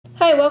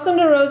Hi, welcome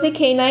to Rozey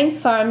K9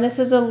 Farm. This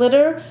is a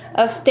litter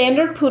of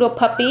standard poodle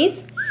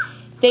puppies.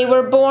 They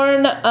were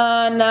born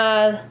on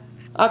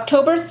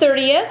October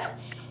 30th.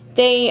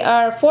 They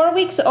are 4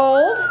 weeks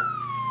old.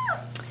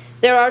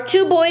 There are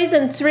 2 boys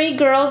and 3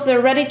 girls.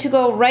 They're ready to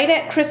go right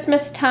at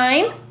Christmas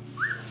time.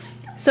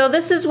 So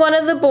this is one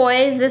of the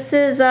boys. This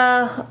is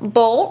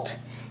Bolt.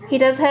 He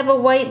does have a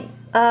white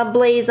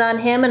blaze on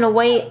him and a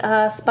white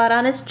spot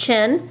on his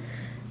chin.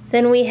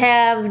 Then we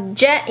have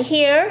Jet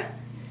here.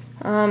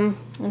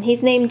 And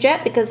he's named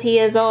Jet because he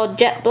is all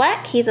jet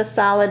black. He's a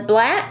solid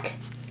black.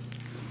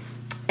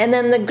 And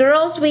then the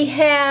girls we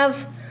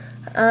have,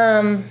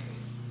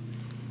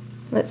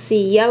 let's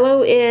see,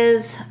 yellow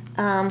is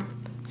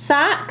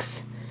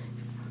Socks.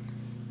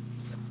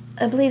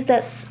 I believe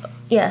that's,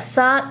 yeah,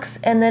 Socks.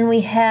 And then we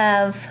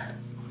have,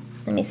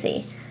 let me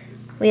see,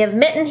 we have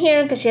Mitten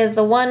here because she has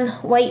the one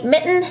white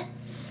mitten.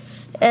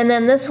 And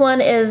then this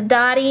one is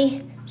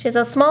Dottie. She has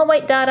a small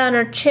white dot on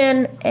her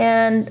chin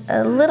and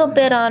a little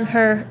bit on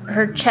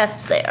her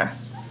chest there.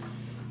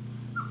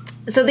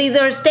 So these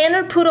are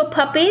standard poodle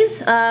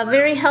puppies,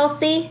 very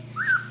healthy.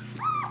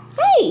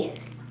 Hey!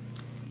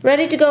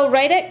 Ready to go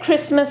right at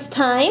Christmas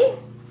time.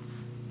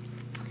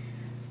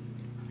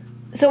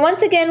 So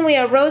once again, we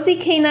are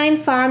Rozey K9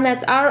 Farm.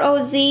 That's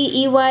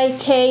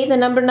ROZEYK, the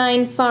number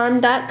 9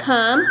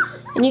 farm.com.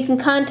 And you can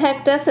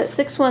contact us at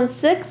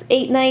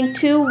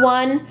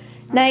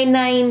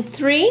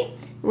 616-892-1993.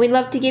 We'd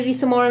love to give you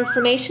some more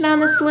information on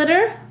this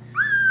litter.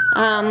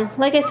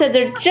 Like I said,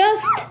 they're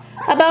just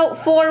about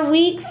 4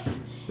 weeks,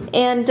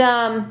 and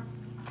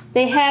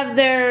they have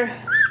their,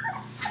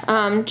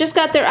 just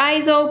got their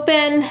eyes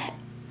open.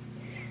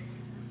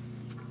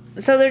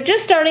 So they're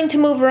just starting to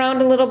move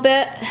around a little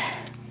bit.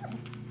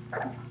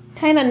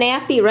 Kind of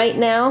nappy right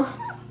now.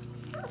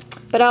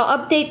 But I'll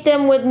update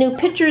them with new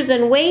pictures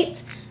and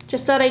weights.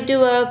 Just thought I'd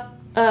do a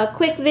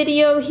quick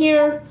video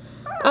here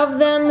of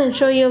them and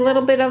show you a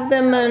little bit of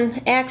them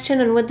in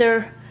action and with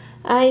their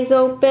eyes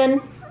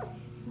open.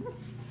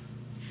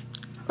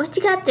 What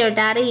you got there,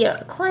 Dottie? You're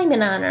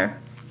climbing on her.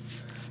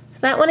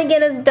 So that one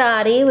again is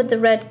Dottie with the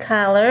red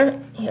collar.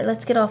 Here,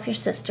 let's get off your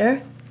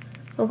sister.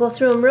 We'll go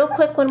through them real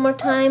quick one more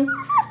time.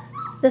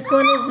 This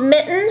one is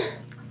Mitten.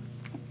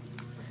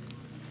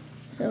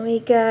 And we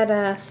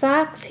got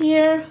Socks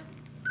here.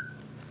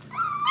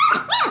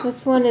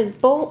 This one is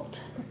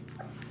Bolt.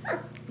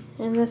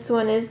 And this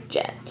one is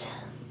Jet.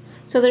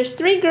 So there's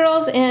 3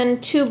 girls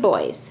and 2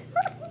 boys.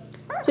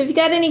 So if you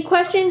got any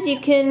questions, you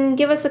can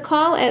give us a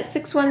call at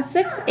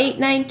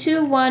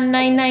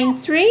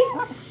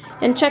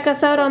 616-892-1993 and check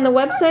us out on the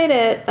website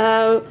at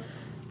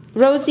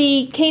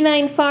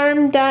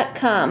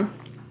rozeyk9farm.com.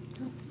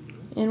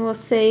 And we'll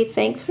say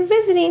thanks for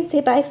visiting.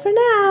 Say bye for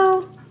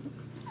now.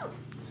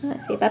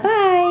 Say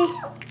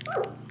bye-bye.